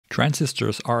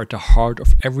Transistors are at the heart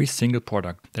of every single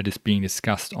product that is being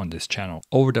discussed on this channel.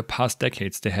 Over the past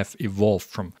decades, they have evolved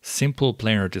from simple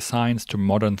planar designs to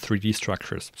modern 3D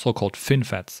structures, so-called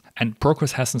FinFETs, and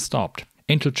progress hasn't stopped.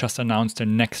 Intel just announced their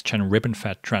next-gen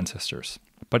RibbonFET transistors.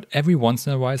 But every once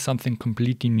in a while something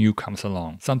completely new comes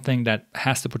along, something that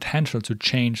has the potential to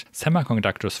change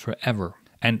semiconductors forever.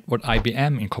 And what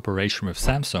IBM in cooperation with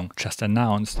Samsung just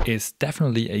announced is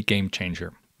definitely a game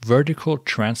changer. Vertical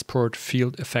Transport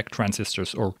Field Effect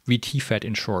Transistors, or VTFET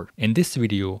in short. In this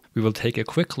video, we will take a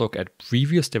quick look at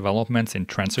previous developments in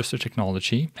transistor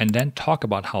technology and then talk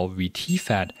about how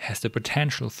VTFET has the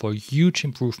potential for huge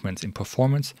improvements in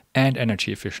performance and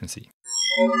energy efficiency.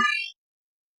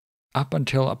 Up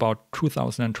until about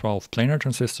 2012, planar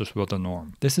transistors were the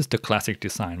norm. This is the classic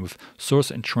design, with source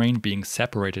and drain being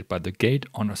separated by the gate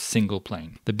on a single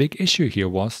plane. The big issue here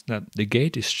was that the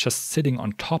gate is just sitting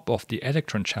on top of the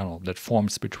electron channel that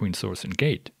forms between source and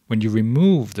gate. When you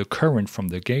remove the current from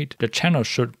the gate, the channel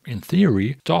should, in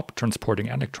theory, stop transporting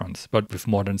electrons. But with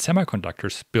modern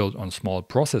semiconductors built on small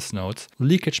process nodes,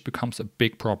 leakage becomes a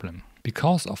big problem.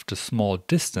 Because of the small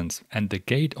distance and the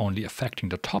gate only affecting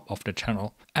the top of the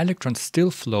channel, electrons still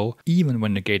flow even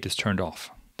when the gate is turned off.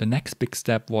 The next big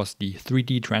step was the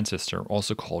 3D transistor,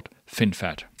 also called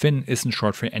FinFET. Fin isn't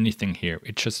short for anything here,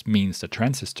 it just means the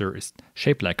transistor is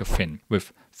shaped like a fin.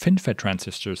 With FinFET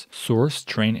transistors, source,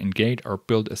 drain and gate are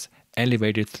built as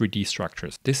elevated 3D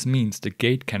structures. This means the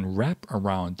gate can wrap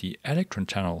around the electron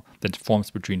channel that forms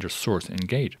between the source and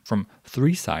gate from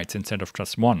 3 sides instead of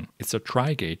just one. It's a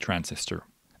tri-gate transistor.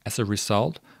 As a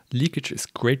result, leakage is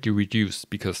greatly reduced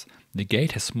because the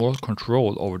gate has more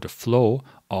control over the flow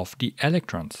of the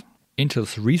electrons.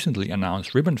 Intel's recently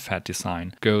announced RibbonFET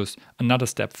design goes another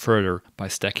step further by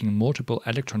stacking multiple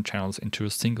electron channels into a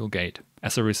single gate.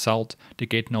 As a result, the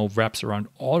gate now wraps around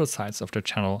all the sides of the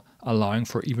channel, allowing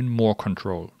for even more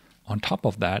control. On top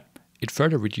of that, it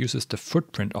further reduces the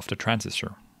footprint of the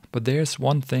transistor. But there's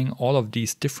one thing all of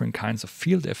these different kinds of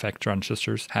field effect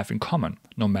transistors have in common,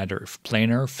 no matter if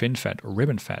planar, FinFET or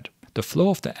RibbonFET. The flow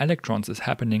of the electrons is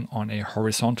happening on a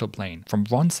horizontal plane, from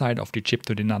one side of the chip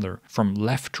to another, from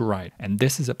left to right, and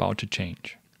this is about to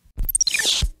change.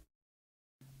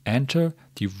 Enter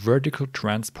the vertical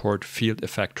transport field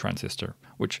effect transistor,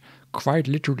 which quite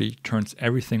literally turns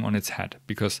everything on its head,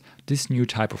 because this new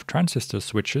type of transistor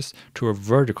switches to a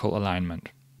vertical alignment.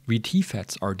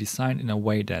 VTFETs are designed in a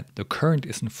way that the current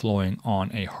isn't flowing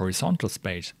on a horizontal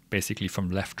space, basically from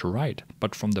left to right,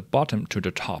 but from the bottom to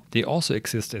the top. They also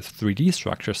exist as 3D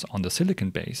structures on the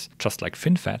silicon base, just like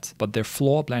FinFETs, but their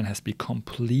floor plan has been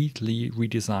completely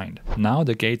redesigned. Now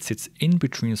the gate sits in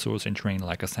between source and drain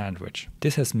like a sandwich.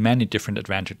 This has many different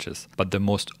advantages, but the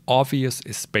most obvious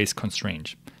is space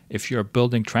constraint. If you are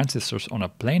building transistors on a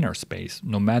planar space,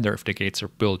 no matter if the gates are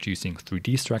built using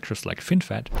 3D structures like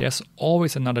FinFET, there's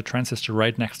always another transistor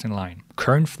right next in line.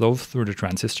 Current flows through the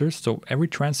transistors, so every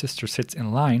transistor sits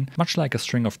in line, much like a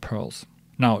string of pearls.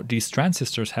 Now, these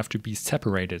transistors have to be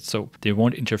separated so they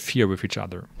won't interfere with each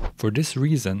other. For this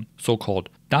reason, so-called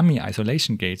dummy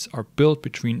isolation gates are built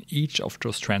between each of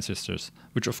those transistors,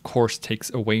 which of course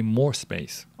takes away more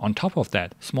space. On top of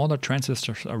that, smaller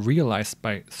transistors are realized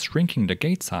by shrinking the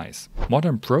gate size.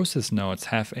 Modern process nodes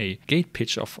have a gate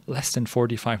pitch of less than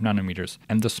 45 nanometers,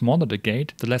 and the smaller the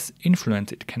gate, the less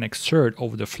influence it can exert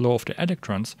over the flow of the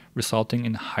electrons, resulting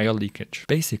in higher leakage.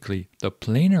 Basically, the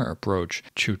planar approach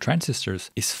to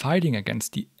transistors is fighting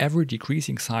against the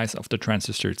ever-decreasing size of the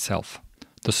transistor itself.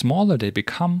 The smaller they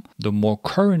become, the more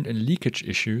current and leakage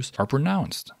issues are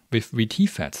pronounced. With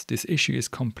VTFETs, this issue is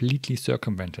completely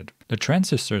circumvented. The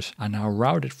transistors are now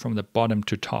routed from the bottom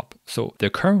to top, so the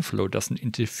current flow doesn't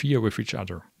interfere with each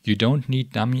other. You don't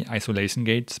need dummy isolation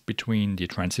gates between the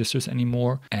transistors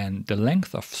anymore, and the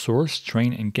length of source,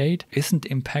 drain and gate isn't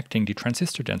impacting the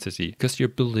transistor density because you're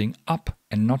building up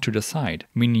and not to the side,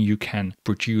 meaning you can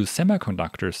produce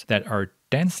semiconductors that are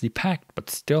densely packed but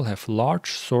still have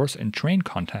large source and drain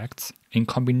contacts in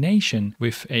combination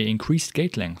with an increased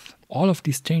gate length. All of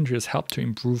these changes help to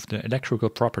improve the electrical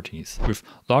properties. With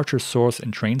larger source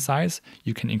and drain size,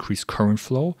 you can increase current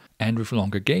flow, and with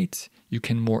longer gates, you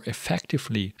can more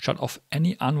effectively shut off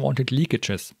any unwanted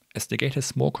leakages, as the gate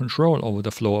has more control over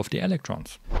the flow of the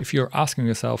electrons. If you're asking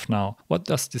yourself now, what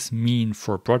does this mean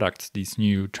for products these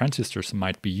new transistors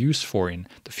might be used for in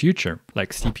the future,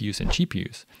 like CPUs and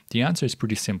GPUs? The answer is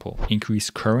pretty simple.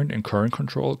 Increased current and current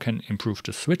control can improve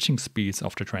the switching speeds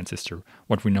of the transistor,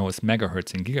 what we know as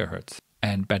megahertz and gigahertz.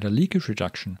 And better leakage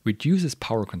reduction reduces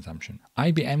power consumption.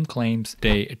 IBM claims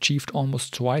they achieved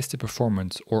almost twice the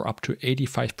performance, or up to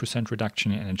 85%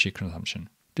 reduction in energy consumption.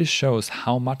 This shows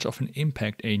how much of an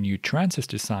impact a new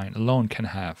transistor design alone can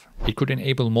have. It could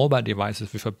enable mobile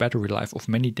devices with a battery life of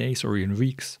many days or even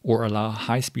weeks, or allow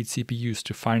high-speed CPUs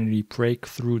to finally break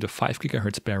through the 5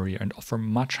 GHz barrier and offer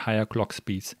much higher clock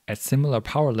speeds at similar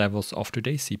power levels of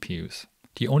today's CPUs.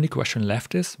 The only question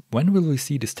left is, when will we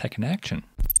see this tech in action?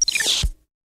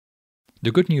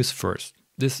 The good news first.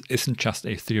 This isn't just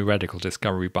a theoretical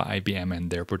discovery by IBM and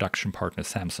their production partner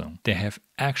Samsung. They have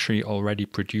actually already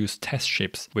produced test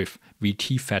chips with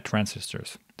VTFET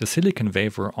transistors. The silicon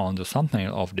wafer on the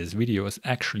thumbnail of this video is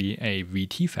actually a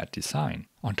VTFET design.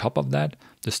 On top of that,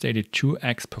 the stated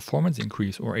 2x performance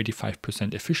increase or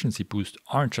 85% efficiency boost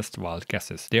aren't just wild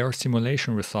guesses. They are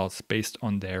simulation results based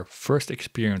on their first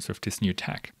experience with this new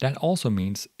tech. That also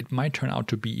means it might turn out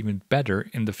to be even better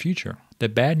in the future. The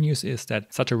bad news is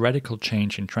that such a radical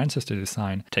change in transistor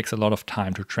design takes a lot of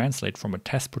time to translate from a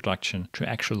test production to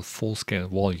actual full-scale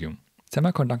volume.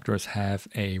 Semiconductors have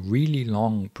a really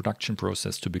long production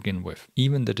process to begin with.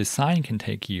 Even the design can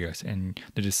take years, and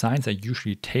the designs are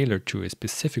usually tailored to a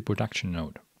specific production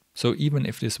node. So even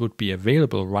if this would be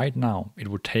available right now, it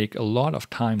would take a lot of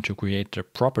time to create the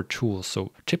proper tools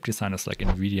so chip designers like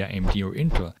Nvidia, AMD or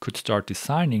Intel could start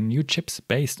designing new chips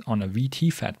based on a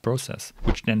VTFET process,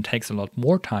 which then takes a lot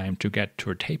more time to get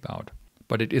to a tape out.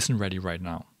 But it isn't ready right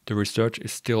now. The research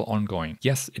is still ongoing.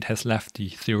 Yes, it has left the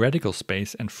theoretical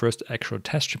space and first actual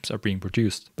test chips are being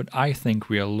produced, but I think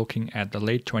we are looking at the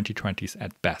late 2020s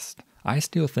at best. I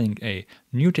still think a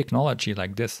new technology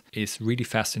like this is really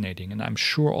fascinating, and I'm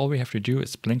sure all we have to do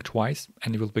is blink twice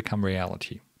and it will become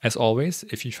reality. As always,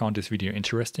 if you found this video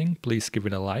interesting, please give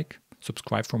it a like,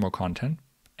 subscribe for more content,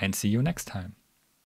 and see you next time.